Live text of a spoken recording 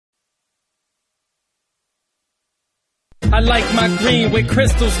I like my green with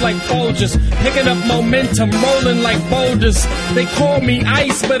crystals like Folgers, picking up momentum, rolling like boulders. They call me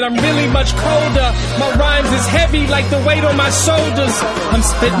ice, but I'm really much colder. My rhymes is heavy like the weight on my shoulders. I'm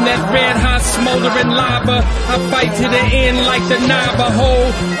spitting that red hot smoldering lava. I fight to the end like the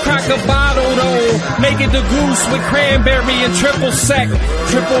Navajo. Crack a bottle though, make it the goose with cranberry and triple sec.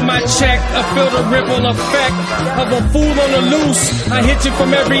 Triple my check, I feel the ripple effect of a fool on the loose. I hit you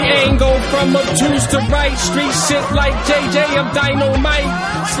from every angle, from obtuse to right. Street shit like JJ, I'm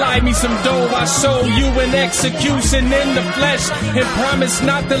dynamite. Slide me some dough, I show you an execution in the flesh, and promise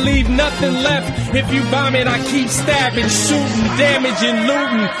not to leave nothing left. If you bomb it, I keep stabbing, shooting, damaging,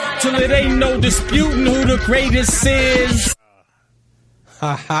 looting, till it ain't no disputing who the greatest is.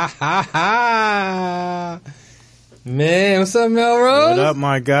 Ha ha ha ha. Man, what's up, Melrose? What up,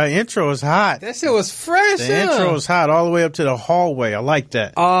 my guy? Intro was hot. That shit was fresh. The intro was hot all the way up to the hallway. I like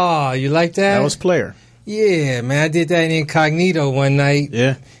that. Oh, you like that? That was player. Yeah, man. I did that in incognito one night.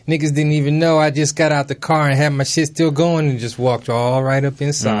 Yeah. Niggas didn't even know. I just got out the car and had my shit still going and just walked all right up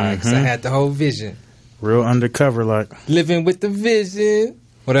inside because I had the whole vision. Real undercover, like. Living with the vision.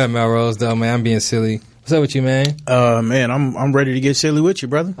 What up, Melrose, though, man? I'm being silly. What's up with you, man? Man, I'm ready to get silly with you,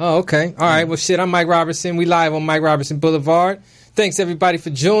 brother. Oh, okay. All right. Well, shit, I'm Mike Robertson. We live on Mike Robertson Blvd. Thanks, everybody, for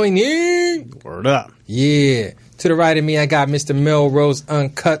joining. Word up. Yeah. To the right of me, I got Mr. Melrose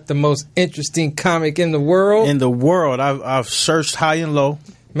Uncut, the most interesting comic in the world. In the world. I've searched high and low.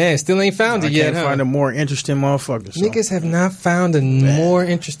 Man, still ain't found it yet, I can't find a more interesting motherfucker. So. Niggas have not found a more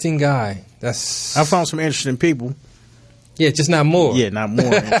interesting guy. I found some interesting people. Yeah, just not more. Yeah, not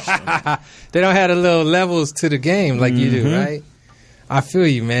more interesting. They don't have the little levels to the game like you do, right? I feel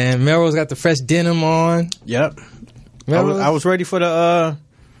you, man. Melrose got the fresh denim on. Yep. I was ready for the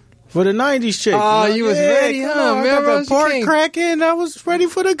 90s chick. Oh, you was ready, huh? Melrose, the part cracking. I was ready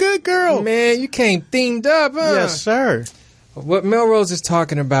for the good girl. Man, you came themed up, huh? Yes, sir. What Melrose is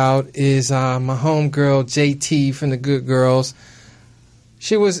talking about is my homegirl, JT from the Good Girls.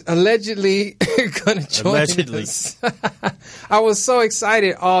 She was allegedly going to join us. I was so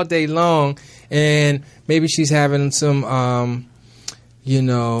excited all day long. And maybe she's having some,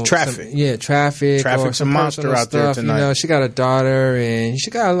 traffic. Traffic. Traffic's a monster out there tonight. You know, she got a daughter and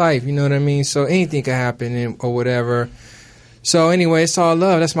she got a life, you know what I mean? So anything could happen or whatever. So anyway, it's all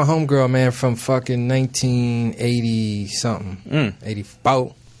love. That's my homegirl, man, from fucking 1980-something.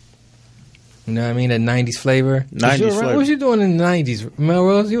 84. You know what I mean? That 90s flavor. 90s flavor. What was you doing in the 90s?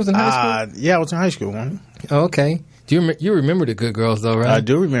 Melrose, you was in high school? Yeah, I was in high school. Oh, okay. Do you remember the Good Girls, though, right? I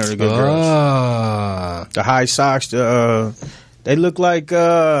do remember the Good Girls. The high socks, they look like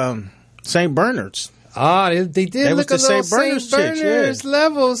St. Bernards. They did look a little St. Bernards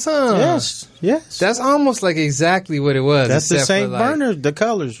levels, huh? Yes. That's almost like exactly what it was. That's the St. Bernards. The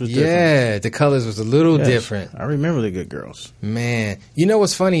colors was different. Yeah, the colors was a little different. I remember the Good Girls. Man. You know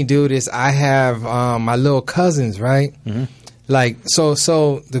what's funny, dude, is I have my little cousins, right? Mm-hmm. Like, so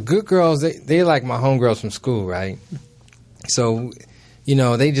the Good Girls, they like my homegirls from school, right? So, you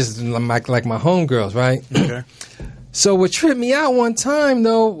know, they just like my homegirls, right? Okay. So what tripped me out one time,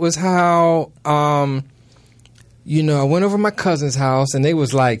 though, was how, I went over to my cousin's house, and they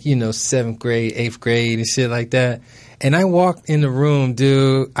was like, 7th grade, 8th grade, and shit like that. And I walked in the room,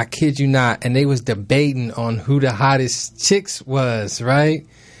 dude, I kid you not, and they was debating on who the hottest chicks was, right?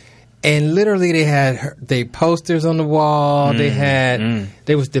 And literally they had they posters on the wall.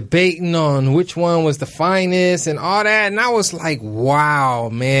 They was debating on which one was the finest and all that. And I was like, wow,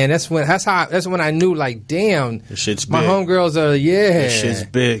 man, that's when I knew, like, damn, this shit's my big. homegirls are, This shit's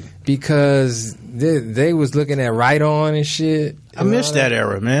big. Because they was looking at Right On and shit. I missed that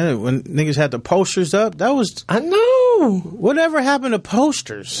era, man. When niggas had the posters up, that was... I know. Whatever happened to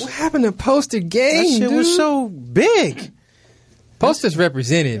posters? What happened to poster game, That shit dude? was so big. Posters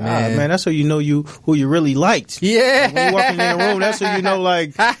represented, man. Man, that's how you know who you really liked. Yeah. Like when you walk in the room, that's how you know,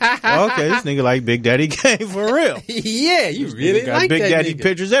 like, okay, this nigga like Big Daddy Kane for real. Yeah, you really got like Big that Daddy nigga.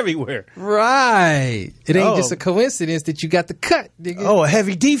 Pictures everywhere. Right. It ain't just a coincidence that you got the cut, nigga. Oh, a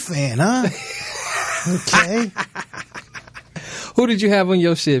Heavy D fan, huh? Okay. Who did you have on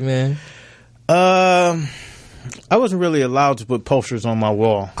your shit, man? I wasn't really allowed to put posters on my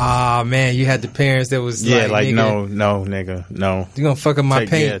wall. Ah, man, you had the parents that was no, nigga, no. You gonna fuck up my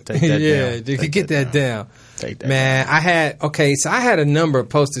paint? Take that down. Get that down. Take that man, down. I had a number of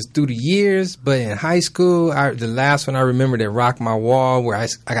posters through the years, but in high school, the last one I remember that rocked my wall, where I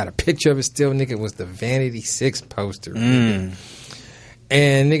got a picture of it still, nigga, was the Vanity 6 poster. Nigga.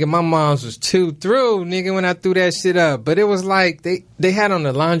 And, nigga, my mom's was too through, nigga, when I threw that shit up. But it was like, they had on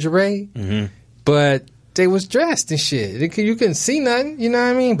the lingerie, but they was dressed and shit. You couldn't see nothing, you know what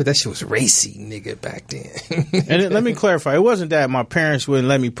I mean? But that shit was racy, nigga, back then. And let me clarify. It wasn't that my parents wouldn't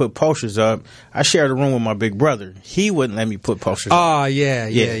let me put posters up. I shared a room with my big brother. He wouldn't let me put posters up. Oh, yeah.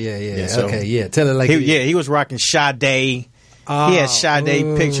 So okay, yeah. Tell it like he was rocking Sade. He had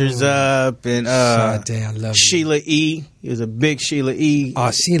Sade pictures up and Sade, I love Sheila E. He was a big Sheila E.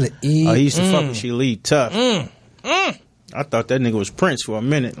 Oh, Sheila E. He used to fuck with Sheila E. Tough. I thought that nigga was Prince for a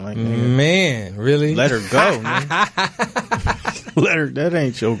minute. Like, nigga, man, really? let her go, nigga. Let her. That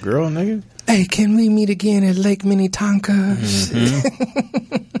ain't your girl, nigga. Hey, can we meet again at Lake Minnetonka?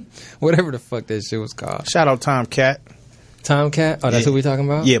 Whatever the fuck that shit was called. Shout out Tomcat. Tomcat? Oh, that's what we talking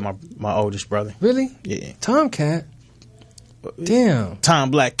about? Yeah, my oldest brother. Really? Yeah. Tomcat? Damn.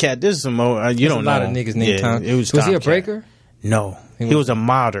 Tom Black Cat. This is some old. You don't know. A lot of niggas named Tom. It was he a Tomcat. breaker? No. He was a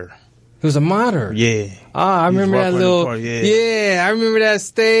modder. He was a modder. Yeah. I remember that little. Yeah, I remember that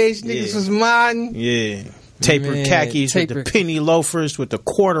stage. Niggas was modding. Yeah. Tapered khakis with the penny loafers with the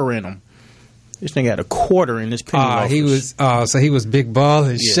quarter in them. This nigga had a quarter in his penny loafers. He was. So he was big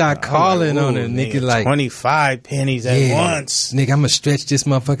balling, shot calling on it. Nigga, like 25 pennies at once. Nigga, I'm gonna stretch this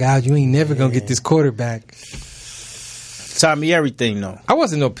motherfucker out. You ain't never gonna get this quarter back. Taught me everything though. I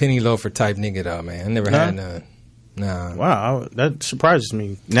wasn't no penny loafer type nigga though, man. I never had none. Nah. Wow, that surprises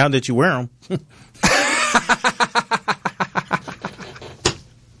me. Now that you wear them.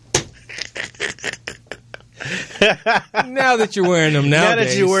 Now that you're wearing them nowadays. Now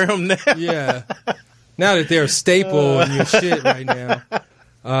that you wear them now. Yeah. Now that they're a staple in your shit right now.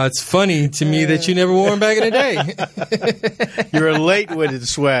 It's funny to me that you never wore them back in the day. You're late with it,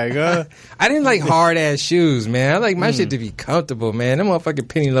 swag, huh? I didn't like hard-ass shoes, man. I like my shit to be comfortable, man. Them motherfucking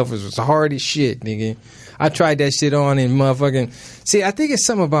penny loafers was hard as shit, nigga. I tried that shit on and motherfucking... See, I think it's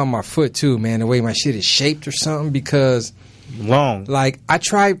something about my foot, too, man, the way my shit is shaped or something, because... Long. Like, I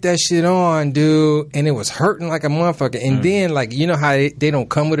tried that shit on, dude, and it was hurting like a motherfucker. And then, like, you know how they don't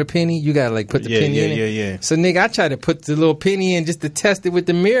come with a penny? You gotta, like, put the penny in it? Yeah. So, nigga, I tried to put the little penny in just to test it with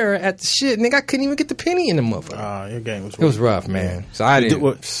the mirror at the shit. Nigga, I couldn't even get the penny in the motherfucker. Your game was rough. It was rough, man. So, I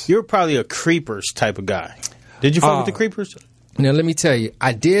didn't... You're probably a creepers type of guy. Did you fuck with the creepers? Now, let me tell you,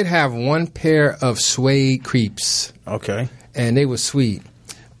 I did have one pair of suede creeps. Okay. And they were sweet.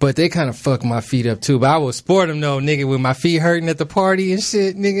 But they kind of fucked my feet up, too. But I would sport them, though, nigga, with my feet hurting at the party and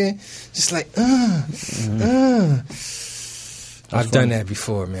shit, nigga. Just like, I've done that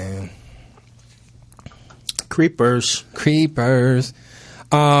before, man. Creepers.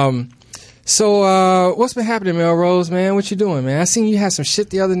 So, what's been happening, Melrose, man? What you doing, man? I seen you had some shit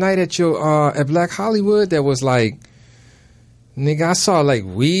the other night at your at Black Hollywood that was like... Nigga, I saw like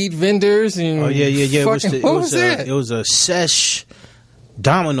weed vendors and yeah. What was that? It was a sesh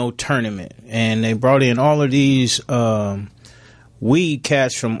domino tournament, and they brought in all of these weed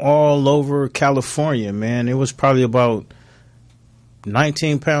cats from all over California. Man, it was probably about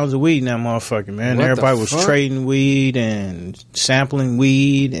 19 pounds of weed in that motherfucker, man. Everybody was trading weed and sampling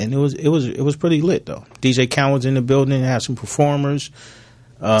weed, and it was pretty lit though. DJ Khaled was in the building, had some performers.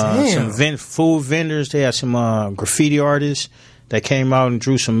 Some food vendors. They had some graffiti artists that came out and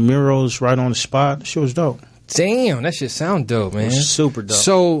drew some murals right on the spot. Shit was dope. Damn, that shit sound dope, man. It was super dope.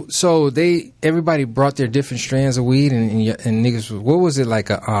 So everybody brought their different strands of weed and niggas. What was it, like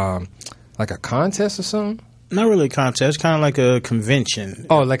a contest or something? Not really a contest, kind of like a convention.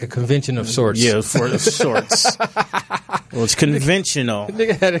 Oh, like a convention of sorts. Yeah, of sorts. Well, it's conventional.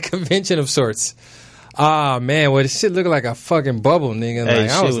 Nigga had a convention of sorts. Ah, man, well, this shit looked like a fucking bubble, nigga. Hey,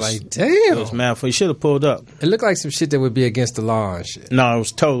 like, I was like, damn. It was mad for you. Should have pulled up. It looked like some shit that would be against the law and shit. No, it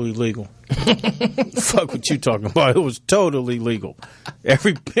was totally legal. Fuck what you talking about. It was totally legal.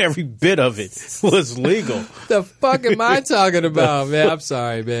 Every bit of it was legal. The fuck am I talking about, man? I'm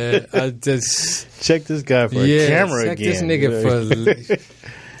sorry, man. I just... Check this guy for a camera check again. Check this nigga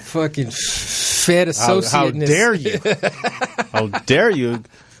for fucking Fed associate. How dare you? How dare you?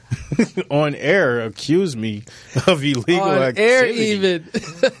 On air, accuse me of illegal on activity. Air, even.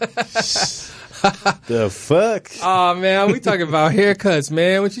 The fuck? Oh man, we talking about haircuts,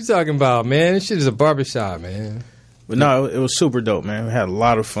 man. What you talking about, man? This shit is a barbershop, man. But no, it was super dope, man. We had a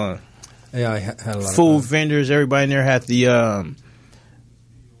lot of fun. Yeah, I had a lot of food fun. vendors. Everybody in there had the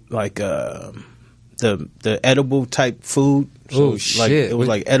the edible type food. So shit! It was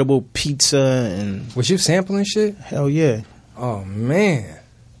like edible pizza and. Was you sampling shit? Hell yeah! Oh man.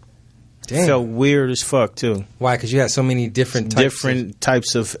 Damn. Felt weird as fuck too. Why? Because you had so many different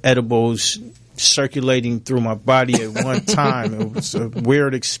types of edibles circulating through my body at one time. It was a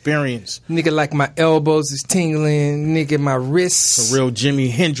weird experience. Nigga, like my elbows is tingling. Nigga, my wrists. A real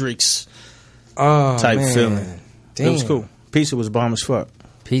Jimi Hendrix type feeling. Damn. It was cool. Pizza was bomb as fuck.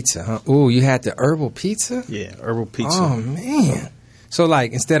 Pizza, huh? Ooh, you had the herbal pizza? Yeah, herbal pizza. Oh, man. So,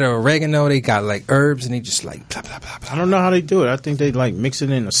 like, instead of oregano, they got, like, herbs, and they just, like, blah, blah, blah, blah. I don't know how they do it. I think they, like, mix it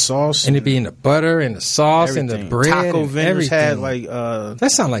in the sauce. And it be in the butter and the sauce and the bread. Taco and vendors everything. had, like,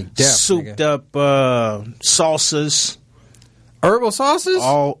 that sound like death, souped nigga. up salsas. Herbal sauces?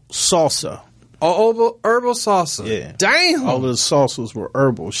 All salsa. Oh, herbal salsa. Yeah. Damn. All of the sauces were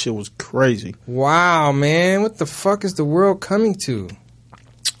herbal. Shit was crazy. Wow, man. What the fuck is the world coming to?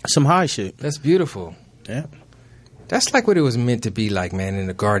 Some high shit. That's beautiful. Yeah. That's like what it was meant to be like, man, in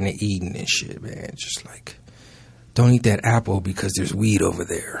the Garden of Eden and shit, man. Just like, don't eat that apple because there's weed over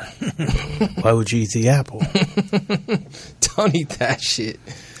there. Why would you eat the apple? Don't eat that shit.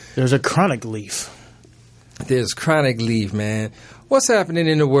 There's a chronic leaf. There's chronic leaf, man. What's happening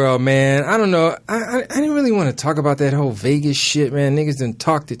in the world, man? I don't know. I didn't really want to talk about that whole Vegas shit, man. Niggas done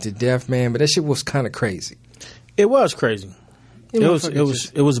talked it to death, man. But that shit was kind of crazy. It was crazy.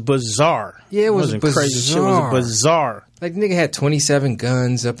 It was bizarre. Yeah, it wasn't bizarre. Crazy. Shit was bizarre. Like, nigga had 27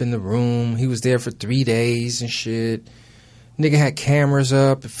 guns up in the room. He was there for 3 days and shit. Nigga had cameras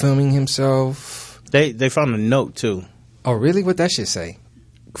up filming himself. They found a note too. Oh, really? What that shit say?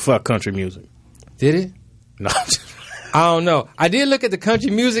 Fuck country music. Did it? No. I don't know. I did look at the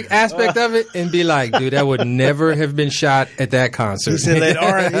country music aspect of it and be like, dude, that would never have been shot at that concert. He said let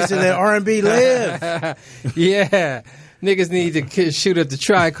R&B live. Yeah. Niggas need to shoot at the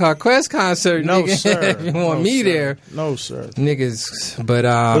Tri-Car Quest concert. No, nigga, sir. if you want me there. No, sir. Niggas, but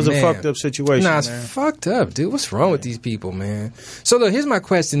it was a fucked up situation, Nah, it's man. fucked up, dude. What's wrong with these people, man? So, look, here's my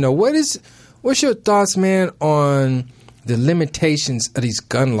question, though. What's your thoughts, man, on the limitations of these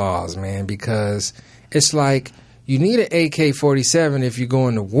gun laws, man? Because it's like, you need an AK-47 if you're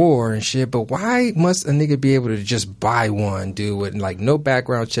going to war and shit, but why must a nigga be able to just buy one, dude, with like no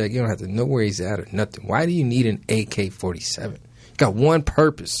background check? You don't have to know where he's at or nothing. Why do you need an AK-47? Got one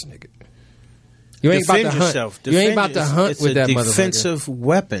purpose, nigga. You ain't Defend about to yourself. hunt. You ain't about to hunt with that motherfucker. It's a defensive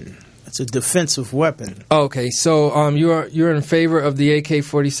weapon. It's a defensive weapon. Okay, so you're in favor of the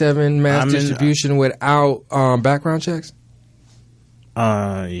AK-47 mass distribution without background checks?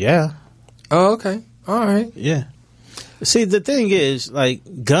 Yeah. Oh, okay. All right. Yeah. See, the thing is,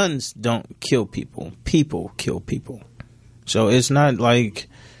 like, guns don't kill people. People kill people. So it's not like,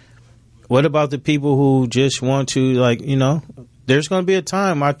 what about the people who just want to, like, you know, there's going to be a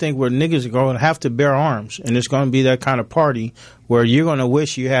time, I think, where niggas are going to have to bear arms. And it's going to be that kind of party where you're going to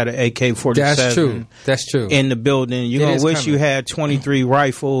wish you had an AK-47. That's true. That's true. In the building. You're going to wish you had 23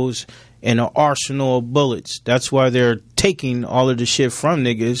 rifles and an arsenal of bullets. That's why they're taking all of the shit from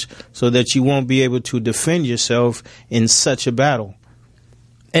niggas so that you won't be able to defend yourself in such a battle.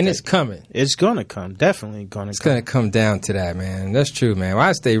 And it's coming. It's going to come. Definitely going to come. It's going to come down to that, man. That's true, man. Well,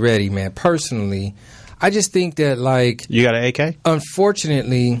 I stay ready, man. Personally, I just think that, like... You got an AK?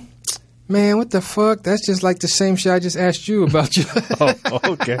 Unfortunately, man, what the fuck? That's just like the same shit I just asked you about. Oh,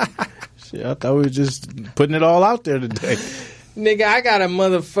 okay. Shit, I thought we were just putting it all out there today. Nigga, I got a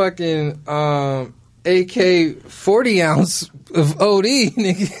motherfucking AK 40 ounce of OD,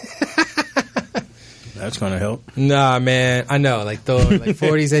 nigga. That's gonna help. Nah, man, I know, like throwing like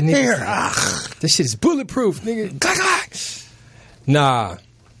 40s at niggas. This shit is bulletproof, nigga. Nah,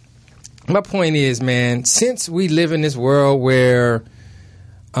 my point is, man, since we live in this world where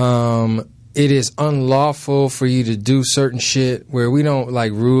it is unlawful for you to do certain shit, where we don't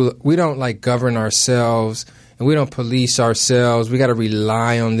like rule, we don't like govern ourselves. And we don't police ourselves. We got to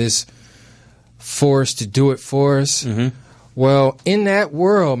rely on this force to do it for us. Mm-hmm. Well, in that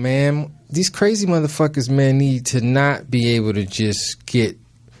world, man, these crazy motherfuckers, man, need to not be able to just get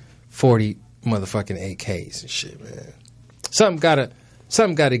 40 motherfucking AKs and shit, man.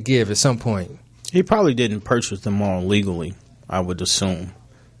 Something gotta give at some point. He probably didn't purchase them all legally, I would assume.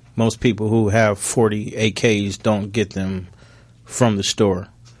 Most people who have 40 AKs don't get them from the store.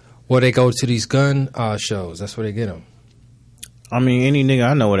 Well, they go to these gun shows. That's where they get them. I mean, any nigga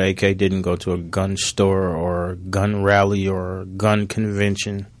I know with AK didn't go to a gun store or a gun rally or a gun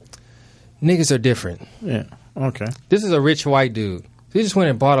convention. Niggas are different. Yeah, okay. This is a rich white dude. He just went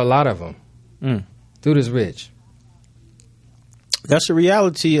and bought a lot of them. Dude is rich. That's the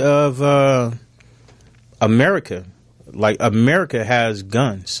reality of America. Like, America has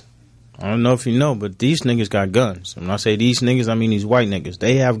guns. I don't know if you know, but these niggas got guns. When I say these niggas, I mean these white niggas.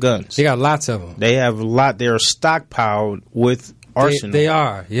 They have guns. They got lots of them. They have a lot. They're stockpiled with arsenal. They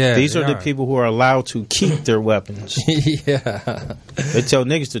are, yeah. These are the people who are allowed to keep their weapons. Yeah. They tell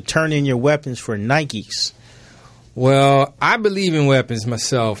niggas to turn in your weapons for Nikes. Well, I believe in weapons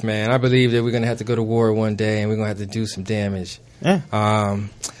myself, man. I believe that we're going to have to go to war one day and we're going to have to do some damage. Yeah.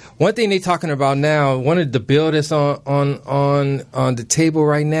 One thing they're talking about now, one of the bill that's on the table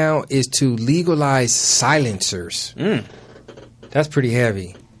right now is to legalize silencers. That's pretty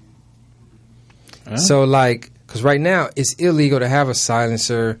heavy. So, like, because right now it's illegal to have a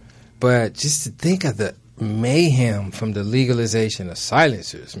silencer, but just to think of the mayhem from the legalization of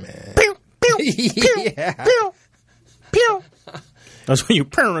silencers, man. Pew, pew, Yeah. pew, pew. That's when you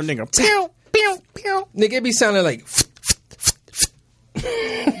pound a nigga. Pew, pew, pew. Nigga, it be sounding like...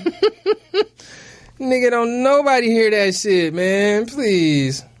 Nigga, don't nobody hear that shit, man.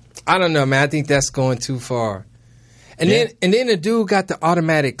 Please. I don't know, man. I think that's going too far. And then the dude got the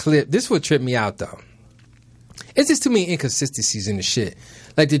automatic clip. This would trip me out, though. It's just too many inconsistencies in the shit.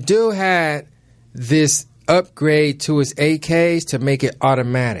 Like, the dude had this upgrade to his AKs to make it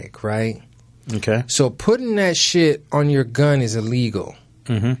automatic, right? Okay. So putting that shit on your gun is illegal.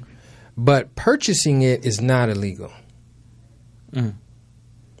 Mm-hmm. But purchasing it is not illegal. Mm.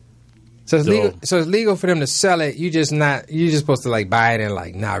 So it's legal. So it's legal for them to sell it. You're just supposed to like buy it and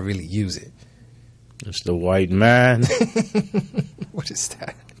like not really use it. It's the white man. What is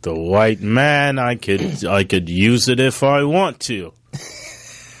that? The white man. I could use it if I want to.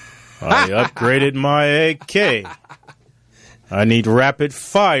 I upgraded my AK. I need rapid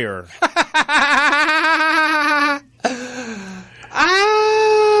fire.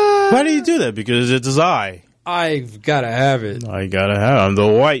 Why do you do that? Because it's I. I've got to have it. I gotta have it. I'm the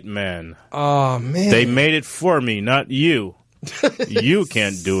white man. Oh, man. They made it for me, not you. You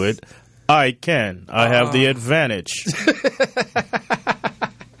can't do it. I can. I have the advantage.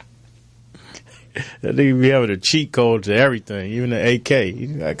 That nigga be having a cheat code to everything, even the AK. You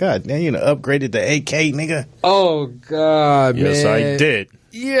like, God damn, you done upgraded the AK, nigga. Oh, God, man. Yes, I did.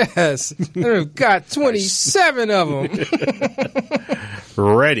 Yes. I've got 27 of them.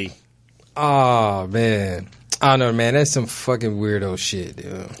 Ready. Oh, man. I don't know, man. That's some fucking weirdo shit,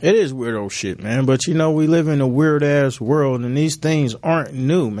 dude. It is weirdo shit, man. But, you know, we live in a weird-ass world, and these things aren't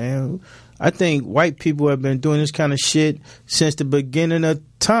new, man. I think white people have been doing this kind of shit since the beginning of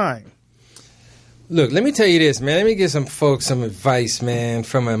time. Look, let me tell you this, man. Let me give some folks some advice, man,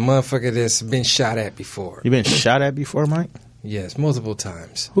 from a motherfucker that's been shot at before. You been shot at before, Mike? Yes, multiple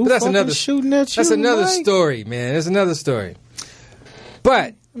times. Who but that's fucking another shooting at you, That's another Mike? story, man. That's another story.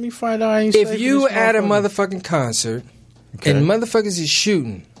 But let me find out. if you at a motherfucking concert and motherfuckers is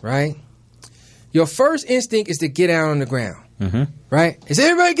shooting, right? Your first instinct is to get down on the ground, right? Is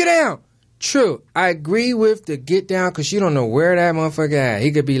everybody get down? True. I agree with the get down because you don't know where that motherfucker at.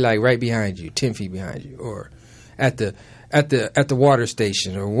 He could be like right behind you, 10 feet behind you, or at the water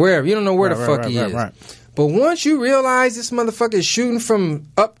station or wherever. You don't know where the fuck he is. Right. But once you realize this motherfucker is shooting from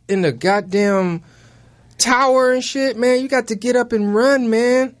up in the goddamn tower and shit, man, you got to get up and run,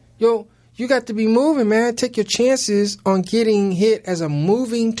 man. Yo, you got to be moving, man. Take your chances on getting hit as a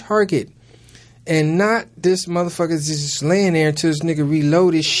moving target. And not this motherfucker just laying there until this nigga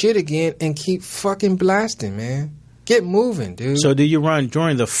reload his shit again and keep fucking blasting, man. Get moving, dude. So do you run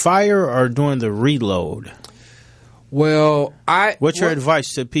during the fire or during the reload? Well, What's your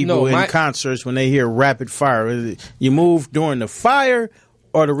advice to people in concerts when they hear rapid fire? You move during the fire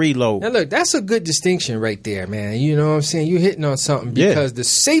or the reload? Now, look, that's a good distinction right there, man. You know what I'm saying? You're hitting on something because the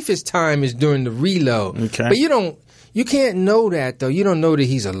safest time is during the reload. Okay. But you can't know that, though. You don't know that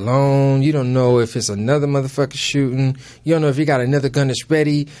he's alone. You don't know if it's another motherfucker shooting. You don't know if he got another gun that's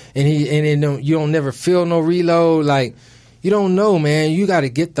ready and you don't never feel no reload. Like, you don't know, man. You got to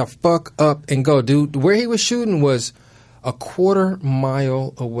get the fuck up and go, dude. Where he was shooting was a 1/4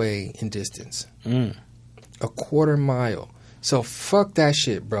 mile away in distance. A 1/4 mile. So fuck that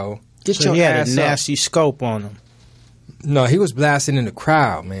shit, bro. Get your ass up. He had a nasty scope on him. No, he was blasting in the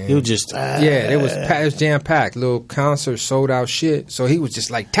crowd, man. He was just it was jam packed. Little concert, sold out shit. So he was just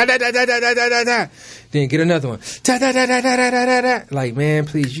like ta da da da da da da da. Then get another one. Ta da da da da da da da. Like, man,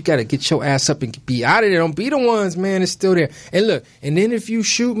 please, you gotta get your ass up and be out of there. Don't be the ones, man. It's still there. And look, and then if you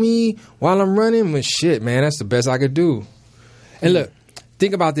shoot me while I'm running, well, shit, man, that's the best I could do. And look,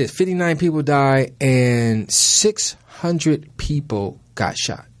 think about this: 59 people died and 600 people got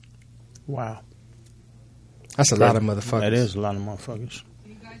shot. Wow. That's a lot of motherfuckers. That is a lot of motherfuckers. Do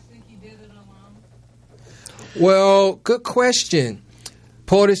you guys think he did it alone? Well, good question.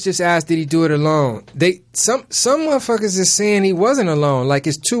 POTUS just asked, did he do it alone? Some motherfuckers is saying he wasn't alone. Like,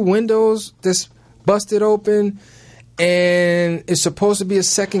 it's 2 windows that's busted open, and it's supposed to be a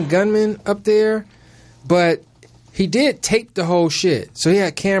second gunman up there, but he did tape the whole shit. So he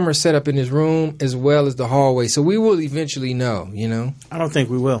had cameras set up in his room as well as the hallway. So we will eventually know, you know? I don't think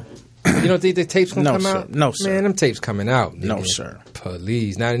we will. You don't think the tapes gonna come out? No, sir. Man, them tapes coming out. Nigga. No, sir.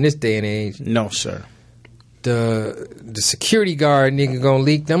 Please, not in this day and age. No, sir. the security guard nigga gonna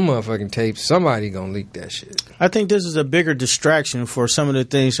leak them motherfucking tapes. Somebody gonna leak that shit. I think this is a bigger distraction for some of the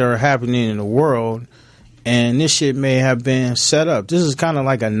things that are happening in the world, and this shit may have been set up. This is kind of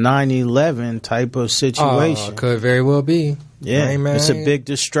like a 9/11 type of situation. Could very well be. Yeah, hey, man, it's a big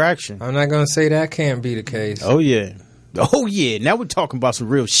distraction. I'm not gonna say that can't be the case. Oh yeah. Oh yeah. Now we're talking about some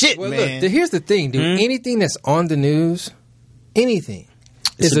real shit, well, man. Look, here's the thing, dude. Anything that's on the news, anything.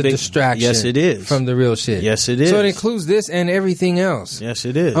 It's a distraction. Yes, it is. From the real shit. Yes, it is. So it includes this and everything else. Yes,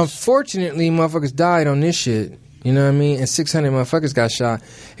 it is. Unfortunately, motherfuckers died on this shit. You know what I mean? And 600 motherfuckers got shot.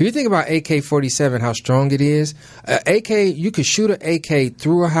 If you think about AK-47, how strong it is, you could shoot an AK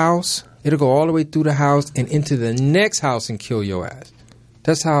through a house. It'll go all the way through the house and into the next house and kill your ass.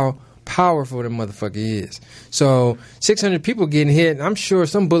 That's how powerful the motherfucker is. So 600 people getting hit, and I'm sure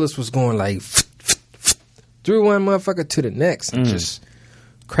some bullets was going like through one motherfucker to the next. Just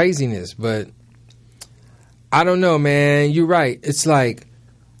craziness. But I don't know, man. You're right. It's like,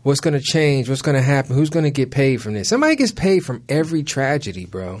 what's going to change? What's going to happen? Who's going to get paid from this? Somebody gets paid from every tragedy,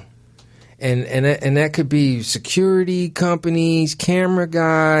 bro. And that could be security companies, camera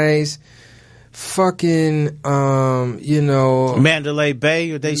guys, fucking, Mandalay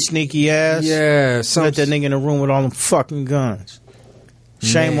Bay, with they sneaky ass. Yeah. Let that nigga in the room with all them fucking guns.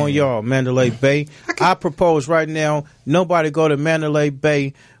 Shame on y'all, Mandalay Bay. I propose right now, nobody go to Mandalay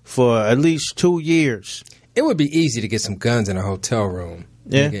Bay for at least 2 years. It would be easy to get some guns in a hotel room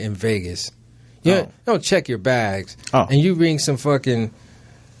in Vegas. Don't check your bags. And you bring some fucking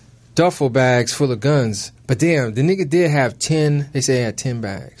duffel bags full of guns. But damn, the nigga did have 10. They say he had 10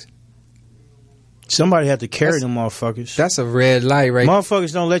 bags. Somebody had to carry them motherfuckers. That's a red light, right?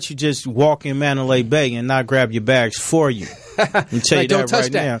 Motherfuckers don't let you just walk in Mandalay Bay and not grab your bags for you. Let me tell you that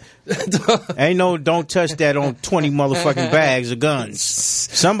right now. Ain't no don't touch that on 20 motherfucking bags of guns.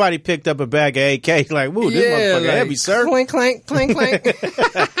 Somebody picked up a bag of AK like, woo, this motherfucker heavy, sir. Clink, clank, clink, clank.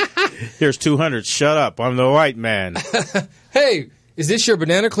 Here's 200. Shut up. I'm the white man. Hey, is this your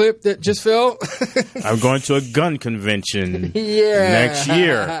banana clip that just fell? I'm going to a gun convention next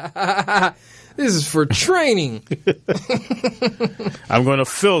year. This is for training. I'm going to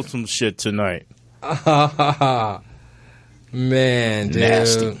film some shit tonight. Man, dude.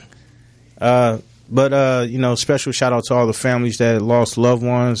 Nasty. But special shout out to all the families that lost loved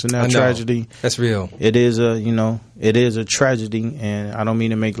ones in that tragedy. That's real. It is a tragedy, and I don't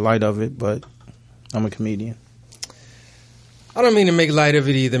mean to make light of it, but I'm a comedian. I don't mean to make light of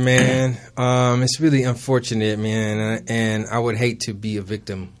it either, man. It's really unfortunate, man, and I would hate to be a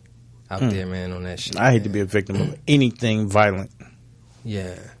victim out there, man, on that shit. I hate to be a victim of anything violent.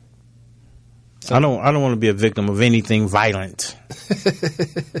 Yeah. So, I don't want to be a victim of anything violent.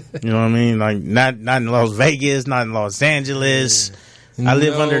 You know what I mean? Like not in Las Vegas, not in Los Angeles. I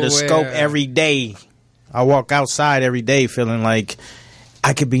live under the scope every day. I walk outside every day feeling like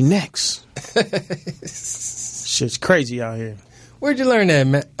I could be next. Shit's crazy out here. Where'd you learn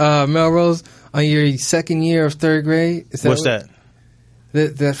that, Melrose? On your second year of third grade? What's that?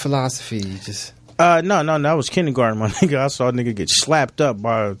 That philosophy. You just no, that was kindergarten, my nigga. I saw a nigga get slapped up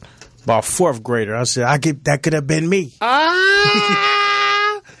by a fourth grader. I said, that could have been me.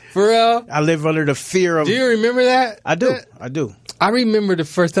 For real? I live under the fear of... Do you remember that? I do. I remember the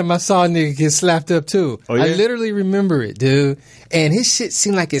first time I saw a nigga get slapped up, too. Oh, yeah? I literally remember it, dude. And his shit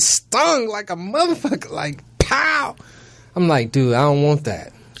seemed like it stung like a motherfucker. Like, pow! I'm like, dude, I don't want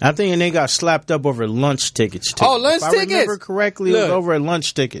that. I think they got slapped up over lunch tickets, too. Oh, lunch tickets? If I remember correctly, it was over a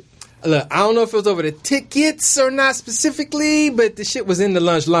lunch ticket. Look, I don't know if it was over the tickets or not specifically, but the shit was in the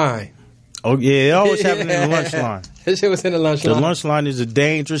lunch line. Oh, yeah, it always happened in the lunch line. That shit was in the lunch line. The lunch line is a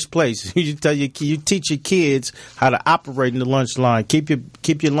dangerous place. You teach your kids how to operate in the lunch line. Keep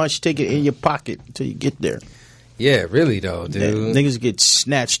your lunch ticket in your pocket until you get there. Yeah, really though, dude. Yeah, niggas get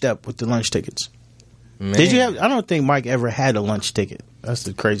snatched up with the lunch tickets. Man. Did you have? I don't think Mike ever had a lunch ticket. That's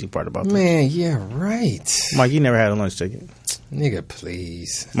the crazy part about that. Man, yeah, right. Mike, you never had a lunch ticket. Nigga,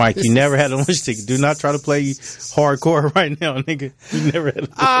 please. Mike, you never had a lunch ticket. Do not try to play hardcore right now, nigga. You never had a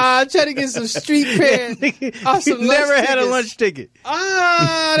lunch ticket. I'm trying to get some street cred. You never had a lunch ticket.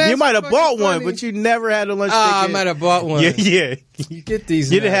 That's you might have bought funny. one, but you never had a lunch ticket. I might have bought one. Yeah. Get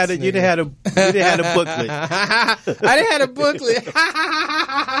these. You didn't have a booklet. I didn't have a booklet.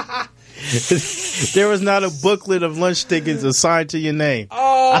 There was not a booklet of lunch tickets assigned to your name.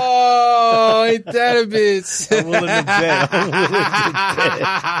 Oh, ain't that a bitch? I'm willing to bet.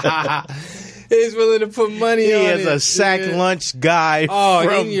 He's willing to put money on it. He is a sack lunch guy.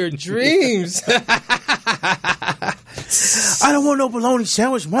 In your dreams. I don't want no bologna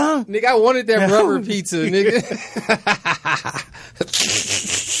sandwich, Mom. Nigga, I wanted that rubber pizza, nigga.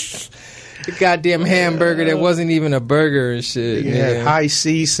 The goddamn hamburger that wasn't even a burger and shit. You had high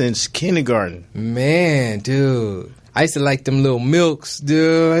C since kindergarten. Man, dude. I used to like them little milks,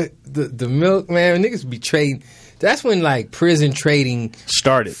 dude. The milk, man. Niggas be trading. That's when, like, prison trading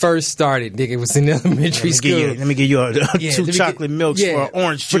first started, nigga. It was in elementary school. Let me give you two chocolate milks for an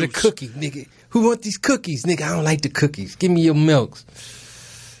orange juice. For the cookie, nigga. Who want these cookies? Nigga, I don't like the cookies. Give me your milks.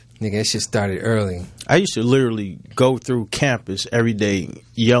 Nigga, that shit started early. I used to literally go through campus every day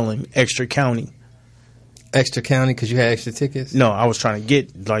yelling extra county. Extra county because you had extra tickets? No, I was trying to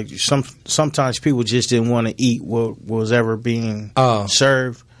get, like, sometimes people just didn't want to eat what was ever being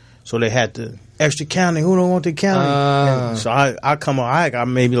served. So they had to, extra county, who don't want the county? So I come on, I got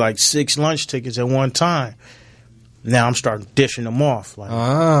maybe like 6 lunch tickets at one time. Now I'm starting dishing them off.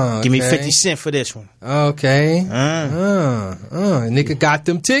 Like, give me 50 cents for this one. Okay. Nigga got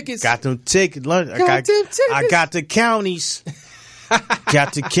them tickets. Got them tickets. I got the counties.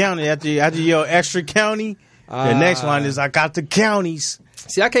 Got the county. After your extra county, the next one is I got the counties.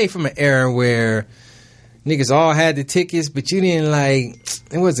 See, I came from an era where niggas all had the tickets, but you didn't like.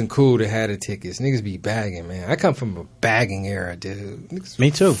 It wasn't cool to have the tickets. Niggas be bagging, man. I come from a bagging era, dude. Niggas Me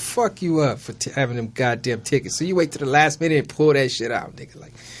too. Fuck you up for having them goddamn tickets. So you wait to the last minute and pull that shit out, nigga.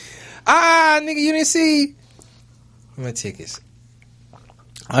 Like, nigga, you didn't see my tickets.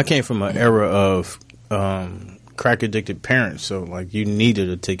 I came from an era of crack addicted parents, so like you needed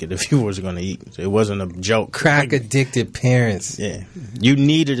a ticket if you wasn't going to eat. So it wasn't a joke. Crack addicted parents. Yeah, you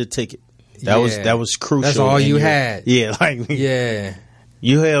needed a ticket. That was crucial. That's all you had. Yeah, like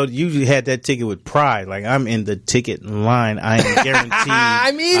You had that ticket with pride. Like, I'm in the ticket line. I am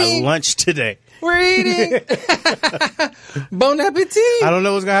guaranteed a lunch today. We're eating. Bon appetit. I don't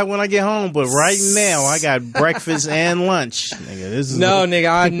know what's gonna happen when I get home, but right now I got breakfast and lunch. Nigga,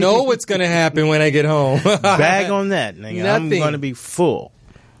 nigga, I know what's gonna happen when I get home. Bag on that, nigga. Nothing. I'm gonna be full.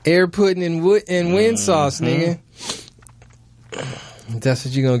 Air pudding and wind sauce, nigga. That's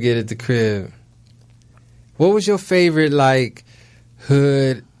what you're gonna get at the crib. What was your favorite, like,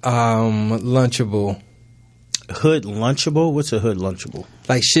 hood Lunchable? Hood Lunchable? What's a hood Lunchable?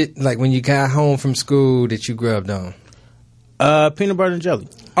 Like shit, like when you got home from school that you grubbed on. Peanut butter and jelly.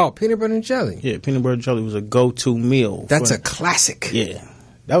 Oh, peanut butter and jelly. Yeah, peanut butter and jelly was a go-to meal. That's a classic. Yeah.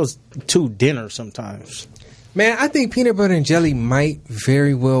 That was 2 dinners sometimes. Man, I think peanut butter and jelly might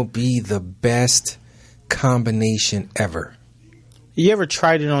very well be the best combination ever. You ever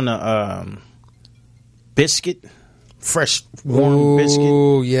tried it on a biscuit? Fresh, warm biscuit?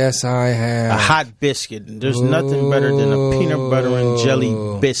 Oh, yes, I have. A hot biscuit. There's nothing better than a peanut butter and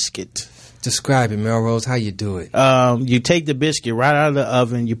jelly biscuit. Describe it, Melrose. How you do it? You take the biscuit right out of the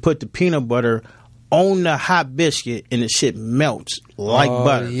oven. You put the peanut butter on the hot biscuit, and the shit melts like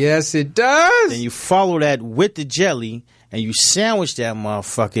butter. Yes, it does. Then you follow that with the jelly, and you sandwich that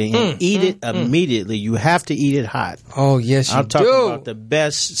motherfucker and eat it immediately. You have to eat it hot. Oh, yes, you do. I'm talking about the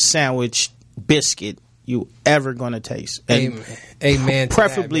best sandwich biscuit you ever gonna taste. And amen.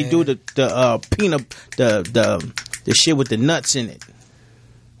 Preferably do the peanut the shit with the nuts in it.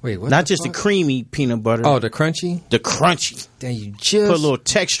 Wait, what? Not just the creamy peanut butter. Oh, the crunchy? The crunchy. Damn, you just put a little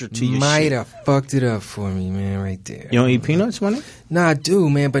texture to your shit. Might have fucked it up for me, man, right there. You don't eat peanuts, money? Nah, I do,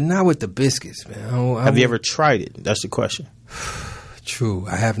 man, but not with the biscuits, man. Have you ever tried it? That's the question. True,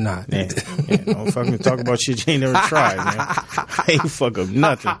 I have not. Yeah, don't fucking talk about shit you ain't never tried, man. I ain't fuck up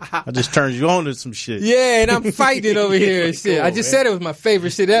nothing. I just turned you on to some shit. Yeah, and I'm fighting it over here and shit. Cool, I just said it was my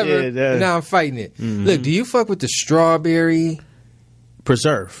favorite shit ever, and now I'm fighting it. Mm-hmm. Look, do you fuck with the strawberry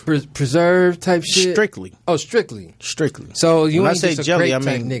preserve type shit? Strictly. Oh, strictly. So you when I say jelly, I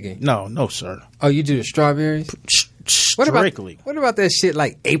mean nigga. No, sir. Oh, you do the strawberries? Strictly. What about that shit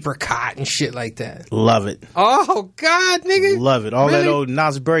like apricot and shit like that? Love it. Oh God, nigga. Love it. All really? That old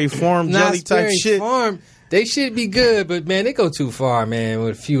Knott's Berry Farm jelly type shit. Farm, they should be good, but man, they go too far, man.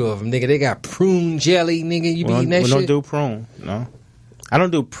 With a few of them, nigga. They got prune jelly, nigga. You be eating that shit? We don't do prune. No, I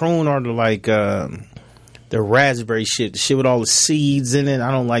don't do prune or the raspberry shit, the shit with all the seeds in it.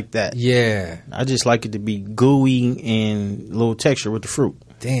 I don't like that. Yeah, I just like it to be gooey and a little texture with the fruit.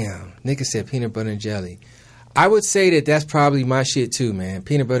 Damn, nigga said peanut butter and jelly. I would say that's probably my shit too, man.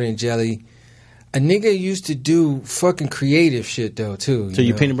 Peanut butter and jelly. A nigga used to do fucking creative shit though too. So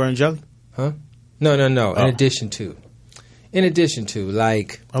you peanut butter and jelly? Huh? No. Oh. In addition to,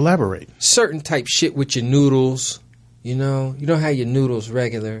 like, elaborate. Certain type shit with your noodles. You know how your noodles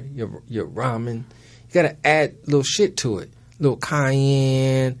regular, your ramen. You gotta add little shit to it. Little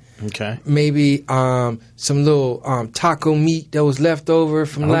cayenne. Okay. Maybe some little taco meat that was left over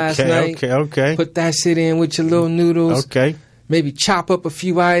from last night. Okay. Put that shit in with your little noodles. Okay. Maybe chop up a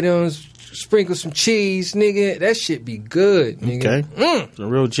few items, sprinkle some cheese, nigga. That shit be good, nigga. Okay. Some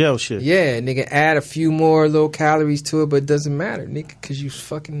real gel shit. Yeah, nigga, add a few more little calories to it, but it doesn't matter, nigga, because you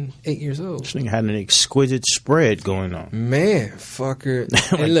fucking 8 years old. This nigga had an exquisite spread going on. Man, fucker.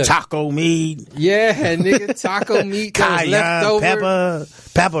 Like And look, taco meat, yeah, nigga, taco meat that was left over. pepper,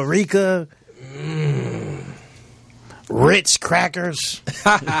 paprika, Ritz crackers.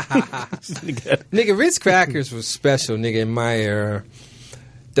 Nigga, Ritz crackers was special, nigga, in my era.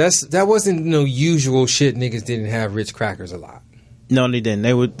 That wasn't no usual shit. Niggas didn't have Ritz crackers a lot. No, they didn't.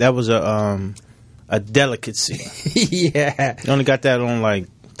 That was a delicacy. Yeah. You only got that on like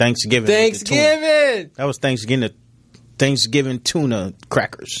Thanksgiving. Thanksgiving. That was Thanksgiving tuna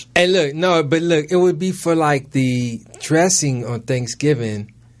crackers. And look, it would be for like the dressing on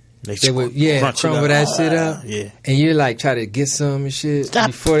Thanksgiving. They would, crumble that shit up. Yeah. And you like try to get some and shit. Stop,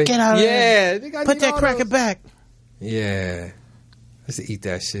 before get out of there. Yeah. Put that cracker back. Yeah. I used to eat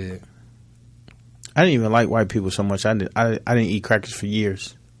that shit. I didn't even like white people so much. I didn't eat crackers for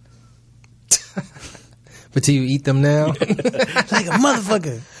years. But do you eat them now? Like a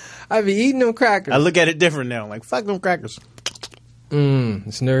motherfucker. I be eating them crackers. I look at it different now. Like, fuck them crackers.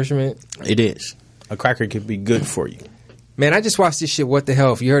 It's nourishment. It is. A cracker could be good for you. Man, I just watched this shit, What the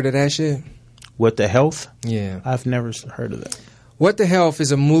Health. You heard of that shit? What the Health? Yeah. I've never heard of that. What the Health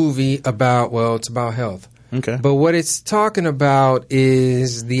is a movie about, it's about health. Okay. But what it's talking about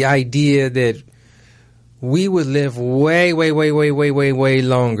is the idea that we would live way, way, way, way, way, way, way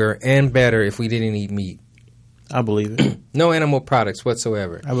longer and better if we didn't eat meat. I believe it. No animal products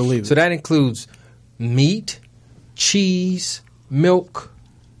whatsoever. I believe it. So that includes meat, cheese, milk,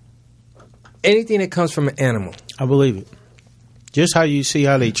 anything that comes from an animal. I believe it. Just how you see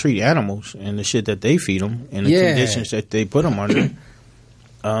how they treat animals and the shit that they feed them and the conditions that they put them under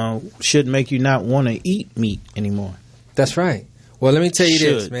should make you not want to eat meat anymore. That's right. Well, let me tell you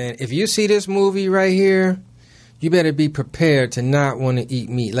this, man. If you see this movie right here, you better be prepared to not want to eat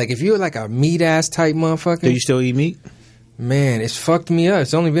meat. Like, if you're like a meat-ass type motherfucker. Do you still eat meat? Man, it's fucked me up.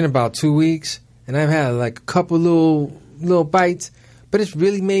 It's only been about 2 weeks, and I've had like a couple little bites, but it's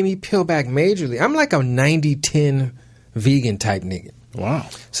really made me peel back majorly. I'm like a 90-10 vegan type nigga. Wow.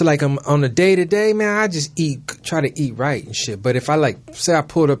 So like I'm on a day to day, man, I just try to eat right and shit. But if I say I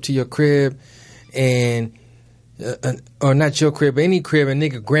pulled up to your crib and or not your crib, but any crib, and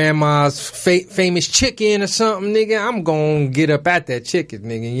nigga grandma's famous chicken or something, nigga, I'm gonna get up at that chicken,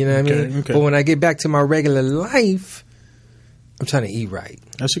 nigga. You know what I mean? Okay. But when I get back to my regular life, I'm trying to eat right.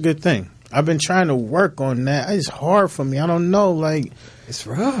 That's a good thing. I've been trying to work on that. It's hard for me. I don't know. Like, it's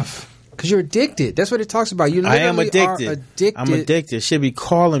rough. Because you're addicted. That's what it talks about. You I literally am addicted. are addicted. I'm addicted. It should be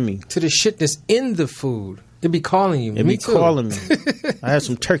calling me. To the shit that's in the food. It be calling you. It be calling me. I had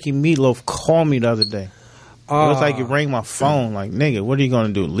some turkey meatloaf call me the other day. It was like it rang my phone. Like, nigga, what are you going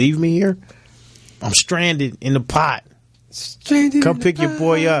to do? Leave me here? I'm stranded in the pot. Come pick your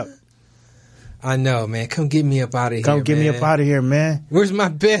boy up. I know, man. Come get me up out of here. Come get me up out of here, man. Where's my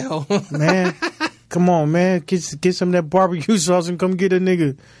bell? Man, come on, man. Get some of that barbecue sauce and come get a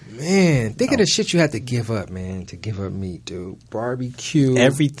nigga. Man, think of the shit you had to give up, man, to give up meat, dude. Barbecue.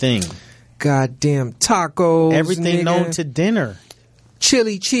 Everything. Goddamn tacos. Everything nigga. known to dinner.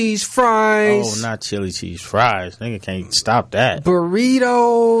 Chili cheese fries. Oh, not chili cheese fries. Nigga can't stop that.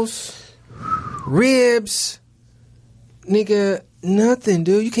 Burritos. Ribs. Nigga, nothing,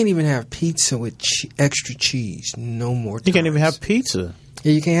 dude. You can't even have pizza with extra cheese. No more times. You can't even have pizza.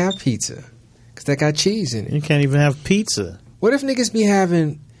 Yeah, you can't have pizza. Because that got cheese in it. You can't even have pizza. What if niggas be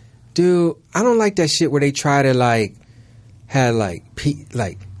having... Dude, I don't like that shit where they try to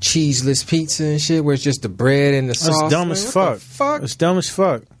have cheeseless pizza and shit where it's just the bread and the sauce. That's dumb as fuck. Fuck? It's dumb as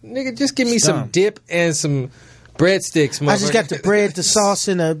fuck. Nigga, just give me some dip and some breadsticks, motherfucker. I just got the bread, the sauce,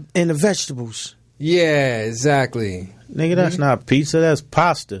 and the vegetables. Yeah, exactly. Nigga, that's not pizza. That's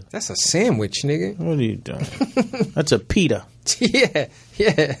pasta. That's a sandwich, nigga. What are you doing? That's a pita. Yeah.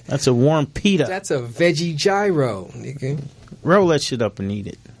 That's a warm pita. That's a veggie gyro, nigga. Roll that shit up and eat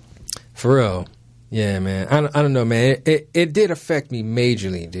it. For real. Yeah, man. I don't know, man. It did affect me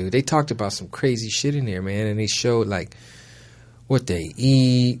majorly, dude. They talked about some crazy shit in there, man, and they showed what they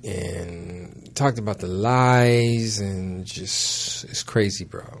eat and talked about the lies and just it's crazy,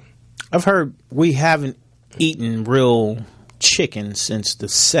 bro. I've heard we haven't eaten real chicken since the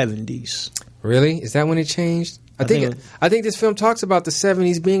 70s. Really? Is that when it changed? I think this film talks about the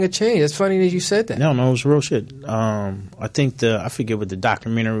 70s being a change. That's funny that you said that. No, it was real shit. I think I forget what the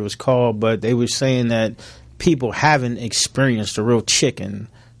documentary was called, but they were saying that people haven't experienced a real chicken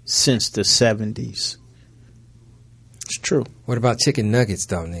since the 70s. It's true. What about chicken nuggets,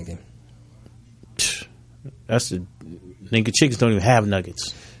 though, nigga? Nigga, chickens don't even have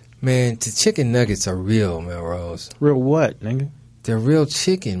nuggets. Man, the chicken nuggets are real, Melrose. Real what, nigga? They're real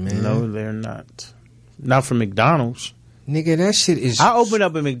chicken, man. No, they're not. Not from McDonald's. Nigga, that shit is... I opened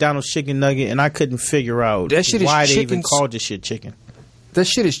up a McDonald's chicken nugget and I couldn't figure out That shit is why they chicken even called this shit chicken. That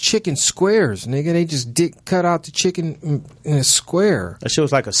shit is chicken squares, nigga. They just cut out the chicken in a square. That shit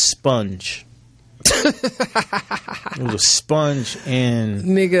was like a sponge. It was a sponge and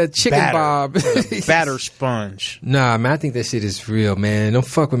nigga, chicken batter. bob. A batter sponge. Nah, man, I think that shit is real, man. Don't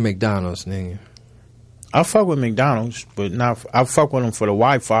fuck with McDonald's, nigga. I fuck with McDonald's, but not. I fuck with them for the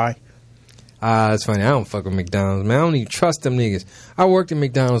Wi-Fi. It's funny. I don't fuck with McDonald's, man. I don't even trust them niggas. I worked at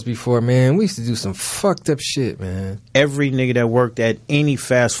McDonald's before, man. We used to do some fucked up shit, man. Every nigga that worked at any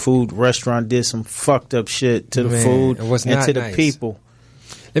fast food restaurant did some fucked up shit to the food it was and not to nice. the people.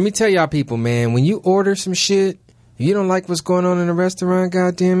 Let me tell y'all people, man, when you order some shit, you don't like what's going on in the restaurant,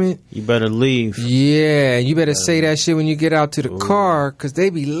 goddammit. You better leave. Yeah, you better say that shit when you get out to the car, because they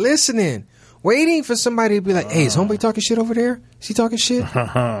be listening. Waiting for somebody to be like, hey, is homeboy talking shit over there? Is he talking shit?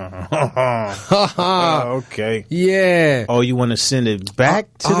 Okay. Yeah. Oh, you want to send it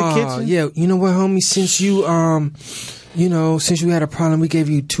back to the kitchen? Yeah, you know what, homie? Since you since you had a problem, we gave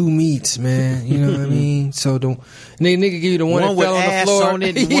you 2 meats, man. You know what I mean? So the nigga give you the one that with fell on the ass floor. on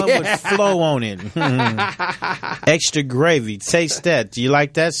it and one with flow on it. Extra gravy. Taste that. Do you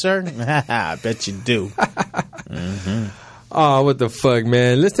like that, sir? I bet you do. Mm-hmm. Oh, what the fuck,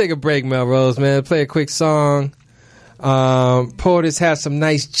 man? Let's take a break, Melrose, man. Play a quick song. Portis has some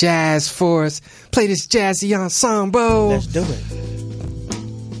nice jazz for us. Play this jazzy ensemble. Let's do it.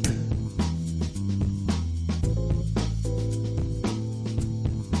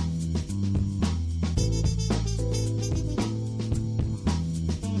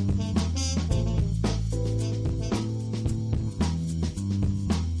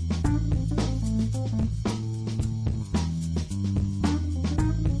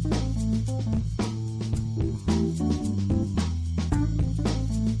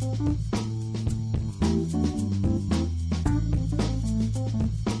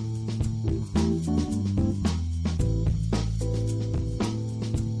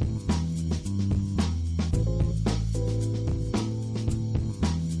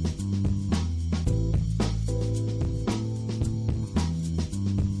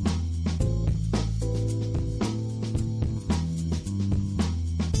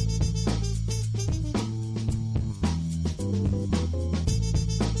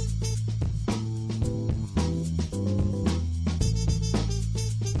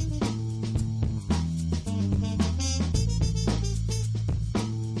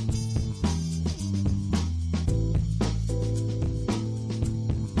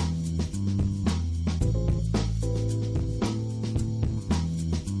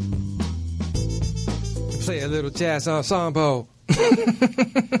 Play a little jazz ensemble.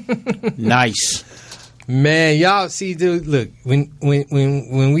 Nice. Man, y'all see, dude, look, when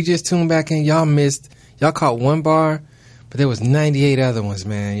we just tuned back in, y'all caught one bar, but there was 98 other ones,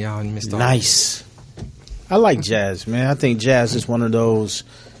 man. Y'all missed all. Nice. I like jazz, man. I think jazz is one of those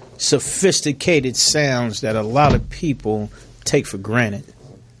sophisticated sounds that a lot of people take for granted.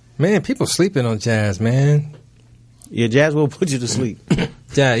 Man, people sleeping on jazz, man. Yeah, jazz will put you to sleep.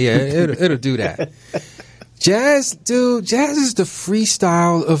 Yeah, it'll do that. Jazz is the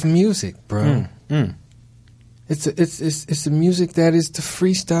freestyle of music, bro. It's the music that is the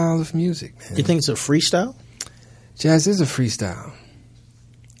freestyle of music, man. You think it's a freestyle? Jazz is a freestyle.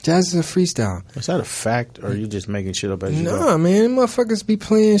 Jazz is a freestyle. Is that a fact, or are you just making shit up as you go? Nah, man, motherfuckers be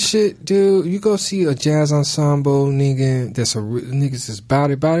playing shit, dude. You go see a jazz ensemble, nigga. Niggas is about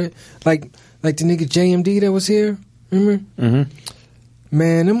it. Like the nigga JMD that was here. Remember? Mm-hmm.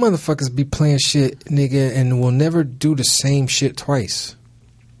 Man, them motherfuckers be playing shit, nigga, and will never do the same shit twice.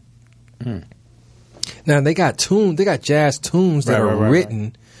 Now they got jazz tunes that are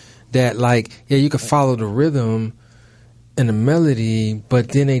written that, like, yeah, you can follow the rhythm and the melody, but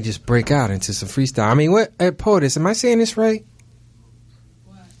then they just break out into some freestyle. I mean, what, POTUS, am I saying this right?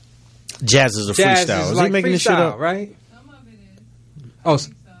 What? Jazz is a freestyle. Is like he making this shit up? Right? Some of it is. Oh,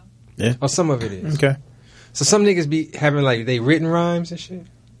 So, Yeah. oh, some of it is. Okay. So some niggas be having, like, they written rhymes and shit?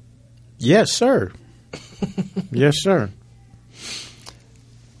 Yes, sir. Yes, sir.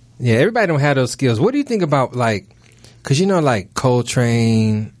 Yeah, everybody don't have those skills. What do you think about, like, because you know, like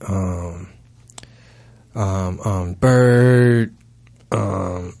Coltrane, Bird,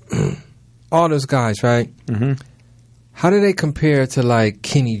 all those guys, right? Mm-hmm. How do they compare to, like,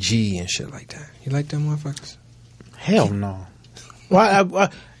 Kenny G and shit like that? You like them motherfuckers? Hell no. Well,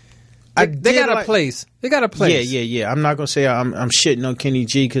 They got a place. They got a place. Yeah. I'm not gonna say I'm shitting on Kenny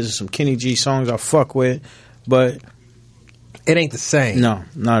G because there's some Kenny G songs I fuck with, but It ain't the same. No,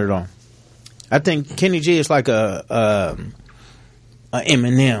 not at all. I think Kenny G is like a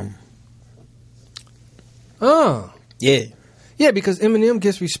Eminem. Oh. Yeah. Yeah, because Eminem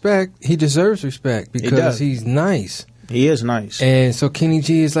gets respect. He deserves respect because he's nice. He is nice. And so Kenny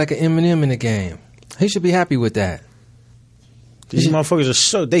G is like an Eminem in the game. He should be happy with that. These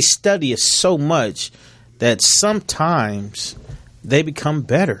motherfuckers they study it so much that sometimes they become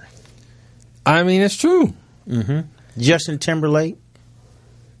better. I mean, it's true. Mm-hmm. Justin Timberlake.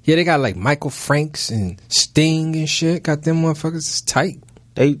 Yeah, they got like Michael Franks and Sting and shit. Got them motherfuckers tight.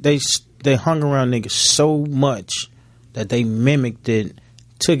 They hung around niggas so much that they mimicked it,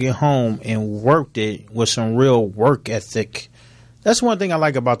 took it home, and worked it with some real work ethic. That's one thing I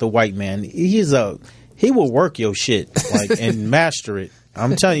like about the white man. He will work your shit and master it.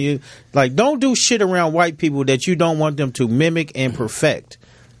 I'm telling you, don't do shit around white people that you don't want them to mimic and perfect.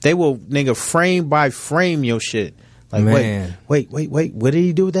 They will nigga frame by frame your shit. Man. Wait. What did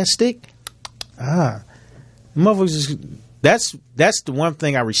he do with that stick? Motherfuckers. That's the one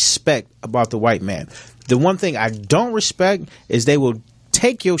thing I respect about the white man. The one thing I don't respect is they will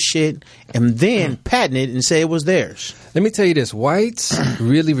take your shit and then patent it and say it was theirs. Let me tell you this: whites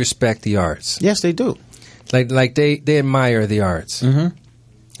really respect the arts. Yes, they do. Like they admire the arts. Mm-hmm.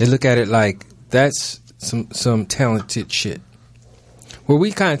 They look at it like that's some talented shit. Well,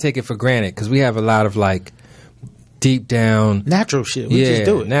 we kind of take it for granted because we have a lot of deep down natural shit. We just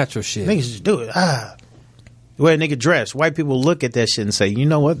do it. Natural shit. Niggas just do it. The way a nigga dress. White people look at that shit and say, you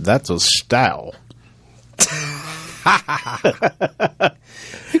know what? That's a style.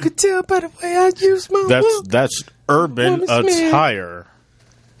 You could tell by the way I use my walk. That's urban attire.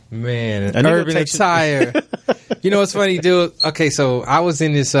 Man, an urban attire. You know what's funny, dude? Okay, so I was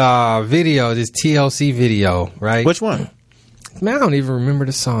in this video, this TLC video, right? Which one? Man, I don't even remember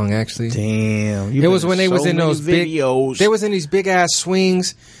the song, actually. Damn. It was when they was in those videos. They was in these big ass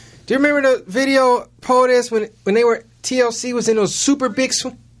swings. Do you remember the video, POTUS, when they were, TLC was in those super big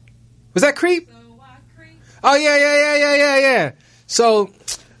swings? Was that Creep? Oh, yeah. So,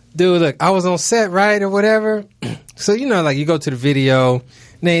 dude, look, I was on set, right, or whatever. So, you know, you go to the video, and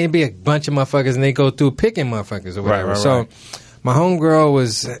there'd be a bunch of motherfuckers, and they go through picking motherfuckers or whatever. So, my homegirl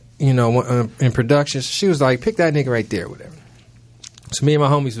was, in production. So she was like, pick that nigga right there, whatever. So me and my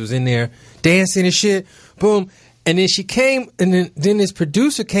homies was in there dancing and shit. Boom. And then she came, and then this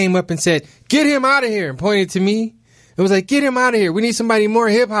producer came up and said, get him out of here, and pointed to me. It was like, get him out of here. We need somebody more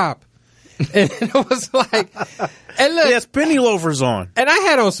hip-hop. And it was like, and look. He has penny loafers on. And I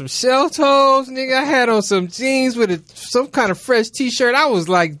had on some shell toes, nigga. I had on some jeans with some kind of fresh t-shirt. I was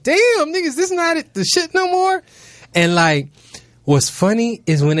like, damn, nigga, is this not the shit no more? And what's funny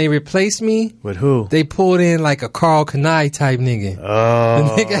is when they replaced me. With who? They pulled in a Carl Kanai type nigga.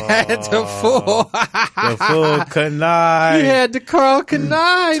 Oh. The nigga had the full. The full Kanai. He had the Carl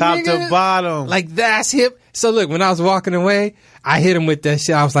Kanai, top nigga. to bottom. That's hip. So look, when I was walking away, I hit him with that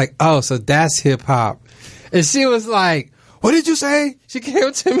shit. I was like, oh, so that's hip hop. And she was like, what did you say? She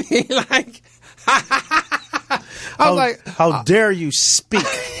came to me I was like, how dare you speak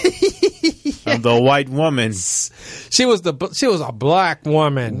of the white woman? She was a black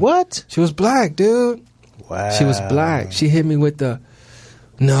woman. What? She was black, dude. Wow. She was black. She hit me with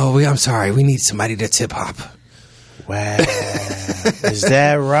I'm sorry. We need somebody that's hip hop. Wow. Is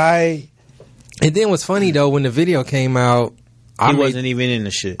that right? And then what's funny though, when the video came out, I wasn't even in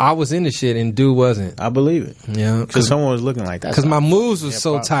the shit. I was in the shit and dude wasn't. I believe it. Yeah. Because someone was looking like that. Because my moves was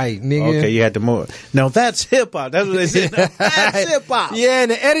so tight, nigga. Okay, you had to move. No, that's hip hop. That's what they said. No, that's hip hop. Yeah,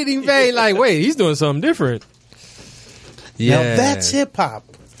 and the editing bay, wait, he's doing something different. Yeah. Now that's hip hop.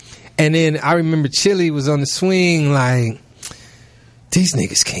 And then I remember Chili was on the swing these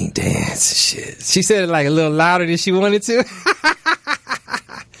niggas can't dance and shit. She said it a little louder than she wanted to.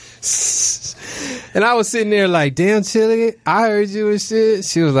 And I was sitting there damn, Chili, I heard you and shit.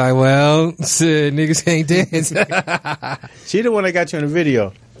 She was like, well, shit, niggas can't dance. She the one that got you in the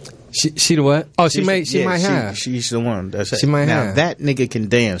video. She the what? Oh, she might have. She's the one. That's she might now, have. That nigga can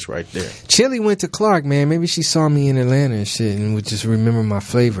dance right there. Chili went to Clark, man. Maybe she saw me in Atlanta and shit and would just remember my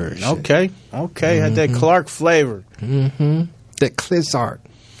flavor and shit. Okay. Mm-hmm. Had that Clark flavor. Mm-hmm. That Clizart.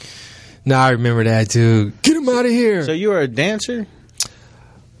 Nah, I remember that, dude. Get him out of here. So you were a dancer?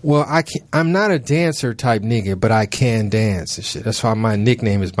 Well, I'm not a dancer type nigga, but I can dance and shit. That's why my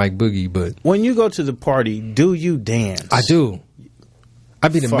nickname is Mike Boogie. But when you go to the party, do you dance? I do.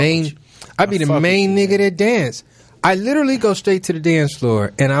 I'd be the main nigga that dance. I literally go straight to the dance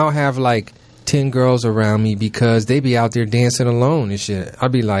floor, and I'll have 10 girls around me because they be out there dancing alone and shit.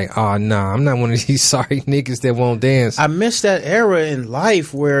 I'd be like, oh, nah, I'm not one of these sorry niggas that won't dance. I miss that era in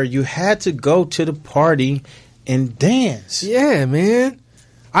life where you had to go to the party and dance. Yeah, man.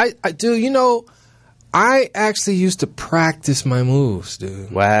 I do. You know, I actually used to practice my moves,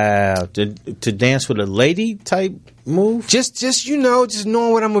 dude. Wow. To dance with a lady type move? Just you know, just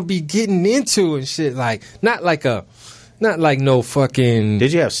knowing what I'm gonna be getting into and shit. Like not like no fucking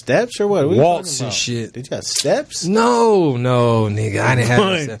Did you have steps or what? What are you waltz talking and about? shit. Did you have steps? No, nigga, I didn't have no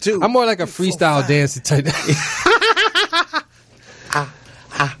One, steps. two, I'm more like a freestyle dancer type.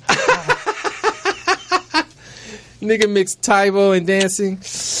 Nigga mixed Tybo and dancing.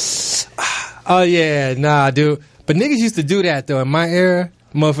 Oh yeah, nah, dude. But niggas used to do that though in my era.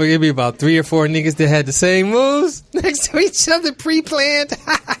 Motherfucker, it'd be about 3 or 4 niggas that had the same moves next to each other, pre-planned.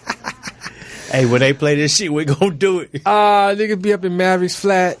 Hey, when they play this shit, we gonna do it. Niggas be up in Mavericks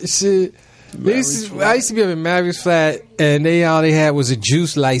Flat and shit. I used to be up in Mavericks Flat, and all they had was a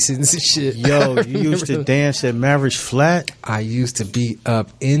juice license and shit. Yo, you used to dance at Mavericks Flat? I used to be up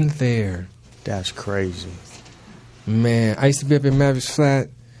in there. That's crazy. Man, I used to be up in Mavericks Flat,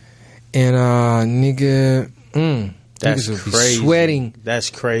 and That's niggas would be crazy. sweating. That's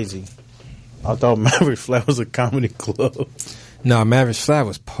crazy. I thought Mavericks Flat was a comedy club. No, Mavericks Flat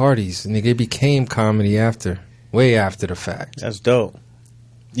was parties. Nigga, it became comedy way after the fact. That's dope.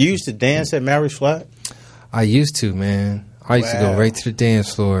 You used to dance at Mavericks Flat? I used to, man. I used to go right to the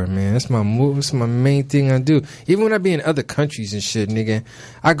dance floor, man. That's my move. That's my main thing I do. Even when I be in other countries and shit, nigga,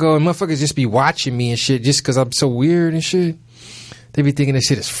 I go and motherfuckers just be watching me and shit just because I'm so weird and shit. They be thinking that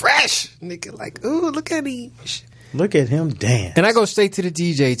shit is fresh. Nigga, like, ooh, look at me. Look at him dance. And I go straight to the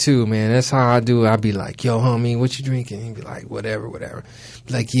DJ too, man. That's how I do it. I be like, yo, homie, what you drinking? He be like, whatever. Be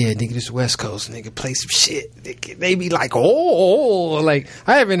like, yeah, nigga, this West Coast, nigga, play some shit. Nigga, they be like, oh, like,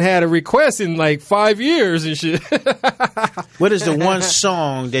 I haven't had a request in like 5 years and shit. What is the one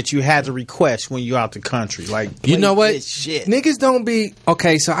song that you had to request when you're out the country? Like, you know what? This shit. Niggas don't be,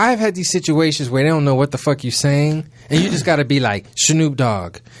 okay, so I've had these situations where they don't know what the fuck you saying, and you just gotta be like, Snoop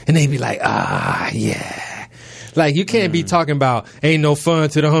Dogg. And they be like, yeah. Like, you can't be talking about ain't no fun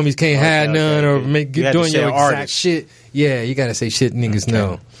to the homies can't have none or doing your exact artist. shit. Yeah, you gotta say shit niggas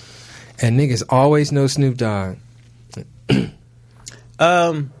know. And niggas always know Snoop Dogg. Who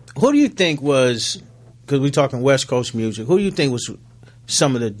do you think was, because we talking West Coast music, who do you think was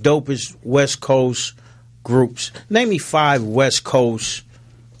some of the dopest West Coast groups? Name me 5 West Coast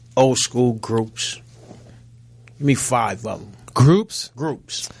old school groups. Give me 5 of them. Groups?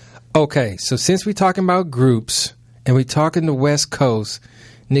 Groups. Okay, so since we talking about groups and we talking the West Coast,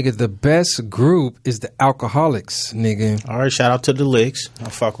 nigga, the best group is the Alcoholics, nigga. All right, shout out to the Licks. I'll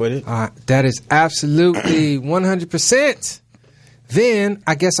fuck with it. That is absolutely 100%. Then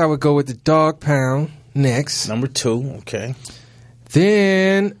I guess I would go with the Dog Pound next. Number 2, okay.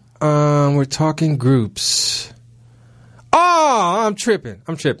 Then we're talking groups. Oh, I'm tripping.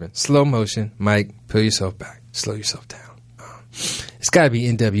 Slow motion. Mike, pull yourself back. Slow yourself down. It's got to be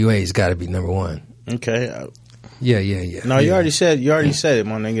NWA. It's got to be number 1. Okay. Yeah. No, you already said it,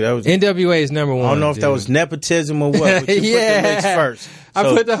 my nigga. That was NWA is number 1. I don't know if that was nepotism or what. But you put the Licks first. I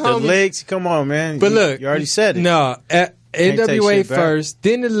put the homie. Licks. Come on, man. But look, you already said it. No, NWA first,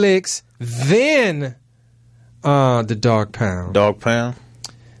 then the Licks, then the Dog Pound. Dog Pound.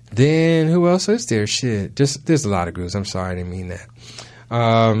 Then who else is there? Shit, there's a lot of groups. I'm sorry, I didn't mean that.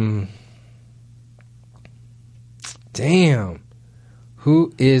 Damn,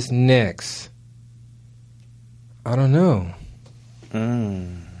 who is next? I don't know.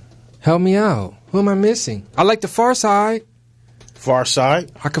 Help me out. Who am I missing? I like the Far Side. Far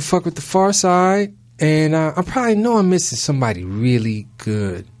Side. I could fuck with the Far Side, and I probably know I'm missing somebody really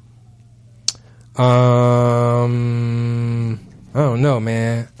good. I don't know,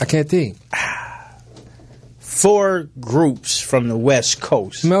 man. I can't think. 4 groups from the West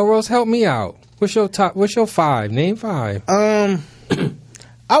Coast. Melrose, help me out. What's your top? What's your 5? Name 5. I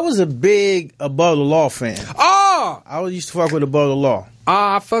was a big Above the Law fan. Oh! I used to fuck with Above the Law.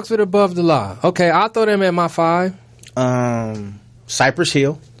 I fucks with Above the Law. Okay, I'll throw them at my 5. Cypress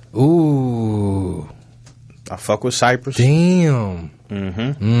Hill. Ooh. I fuck with Cypress. Damn. You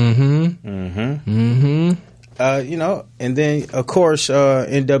know, and then, of course,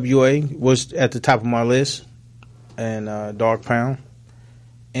 NWA was at the top of my list. And Dog Pound.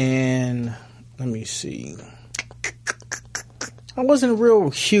 And let me see. I wasn't a real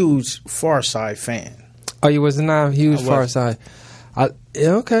huge Far Side fan. Oh, you was not a huge Far Side. Yeah,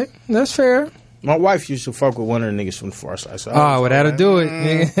 okay, that's fair. My wife used to fuck with one of the niggas from the Far Side. So well, that'll do it,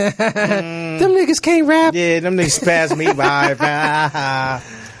 nigga. Them niggas can't rap. Yeah, them niggas pass me by.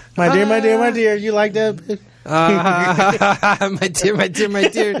 My dear, you like that bitch? My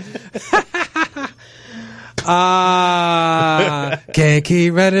dear. Can't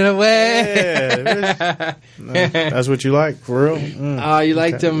keep running away. Yeah, that's what you like for real. You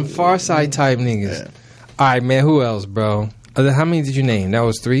like them Far Side type niggas. Yeah. All right, man. Who else, bro? How many did you name? That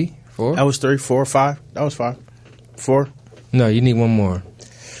was 3, 4. That was 3, 4, 5. That was 5, 4. No, you need one more.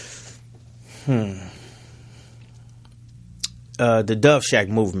 The Dove Shack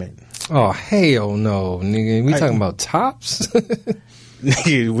movement. Oh hell no, nigga. We talking about tops?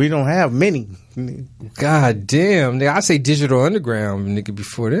 Nigga, we don't have many. God damn, nigga. I say Digital Underground, nigga,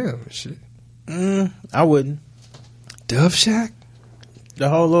 before them. Shit. I wouldn't. Dove Shack? The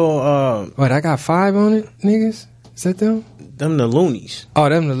whole little What? I got 5 on it, niggas. Is that them? them the loonies. Oh,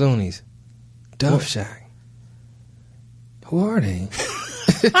 them the Loonies. Dove Shack. Who are they?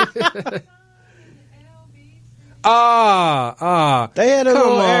 They had a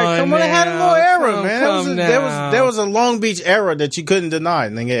little era. on, They had a little era, Come- man. come There was a Long Beach era that you couldn't deny.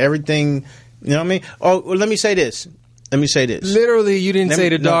 Nigga, everything, you know what I mean? Oh, well, let me say this. Literally, you didn't say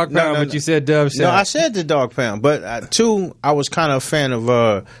the dog pound, but you said Dove Shack. No, I said the dog pound, but 2, I was kind of a fan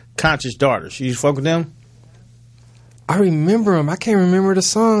of Conscious Daughters. You fuck with them? I remember them. I can't remember the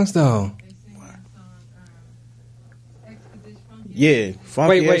songs, though. Yeah,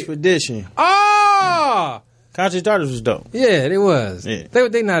 Funky Wait. Expedition. Oh! Conscious Daughters was dope. Yeah, it was. Yeah.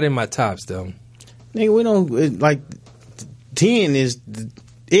 They not in my tops, though. Nigga, we don't, like, 10 is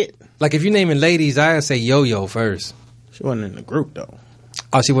it. Like, if you're naming ladies, I would say Yo-Yo first. She wasn't in the group, though.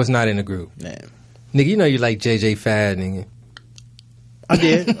 Oh, she was not in the group. Nah. Nigga, you know you like JJ Fad, nigga. I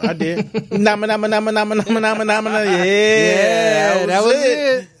did. Nama. Yeah, that was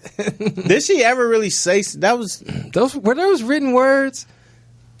it. Did she ever really say that was? Were those written words?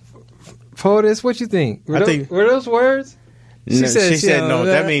 POTUS, what you think? Were those words? She said no.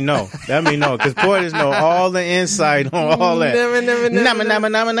 That mean no. Because POTUS know all the insight on all that.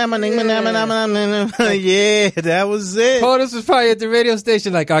 Yeah, that was it. POTUS was probably at the radio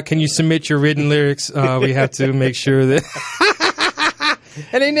station like, can you submit your written lyrics? We have to make sure that...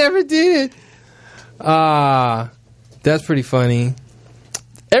 And they never did. That's pretty funny.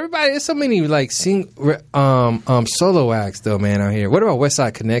 Everybody, there's so many like solo acts though, man, out here. What about West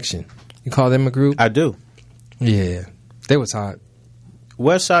Side Connection? You call them a group? I do. Yeah, they was hot.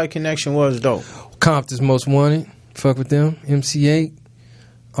 West Side Connection was dope. Compton's Most Wanted. Fuck with them. MC8.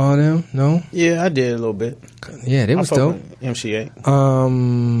 All them. No. Yeah, I did a little bit. Yeah, they was dope.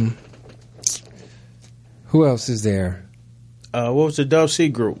 MC8. Who else is there? What was the Dub C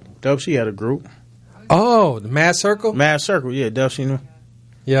group? Dub C had a group. Oh, the Mad Circle. Mad Circle, yeah, Dub C.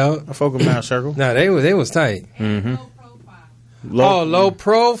 Yeah, I fuck with Mad Circle. No, they was tight. Mm-hmm. Low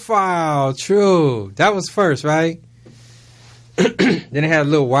profile. True. That was first, right? Then they had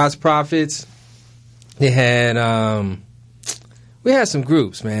Little Watts Prophets. They had we had some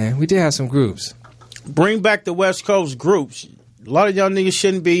groups, man. We did have some groups. Bring back the West Coast groups. A lot of y'all niggas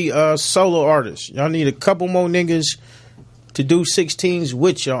shouldn't be solo artists. Y'all need a couple more niggas to do 16s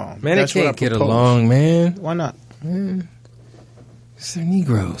with y'all. Man, That's they what I can't get propose. along, man. Why not? Man. It's the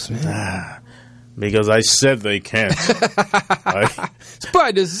Negroes, man. Because I said they can't. It's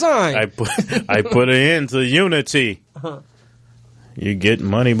by design. I put an end to unity. You get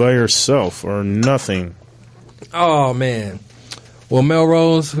money by yourself or nothing. Oh, man. Well,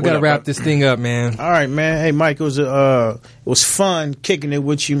 Melrose, we got to wrap this thing up, man. All right, man. Hey, Mike, it was fun kicking it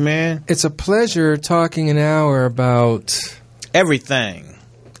with you, man. It's a pleasure talking an hour about everything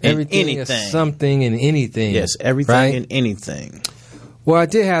and anything. Something and anything. Yes, everything right? and anything. Well, I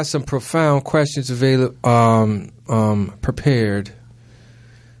did have some profound questions prepared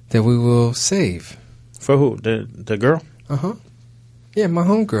that we will save. For who? The girl? Uh-huh. Yeah, my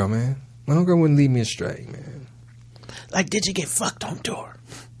homegirl, man. My homegirl wouldn't lead me astray, man. Like, did you get fucked on tour?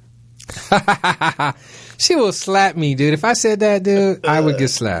 She will slap me, dude. If I said that, dude, I would get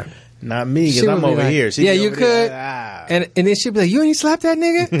slapped. Not me, because I'm over here. Yeah, you could. And then she'd be like, you ain't slap that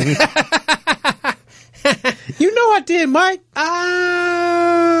nigga? You know I did, Mike.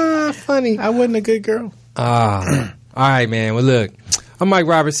 Funny. I wasn't a good girl. All right, man. Well, look, I'm Mike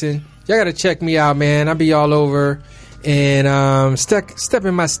Robertson. Y'all got to check me out, man. I'll be all over. And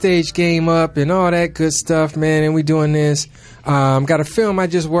stepping my stage game up and all that good stuff, man. And we doing this. Got a film I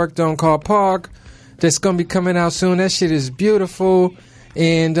just worked on called Pog that's going to be coming out soon. That shit is beautiful.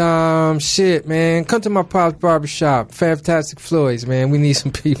 And shit, man. Come to my Pop's Barbershop. Fantastic Floyd's, man. We need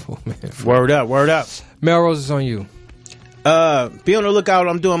some people, man. Word up. Melrose is on you. Be on the lookout.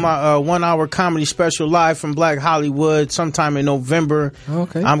 I'm doing my 1 hour comedy special live from Black Hollywood sometime in November.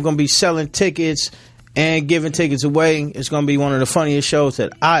 Okay. I'm going to be selling tickets and giving tickets away. It's going to be one of the funniest shows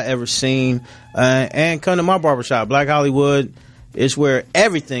that I ever seen. And come to my barbershop, Black Hollywood. It's where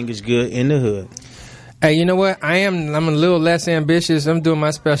everything is good in the hood. Hey, you know what? I'm a little less ambitious. I'm doing my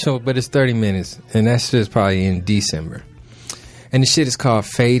special, but it's 30 minutes. And that's just probably in December. And the shit is called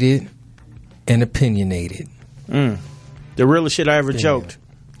Faded and Opinionated. The realest shit I ever joked.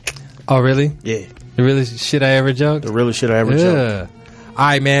 Oh, really? Yeah. The realest shit I ever joked? The realest shit I ever joked. All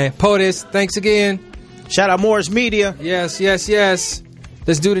right, man. POTUS, thanks again. Shout out Morris Media. Yes.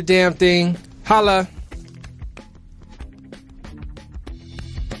 Let's do the damn thing. Holla.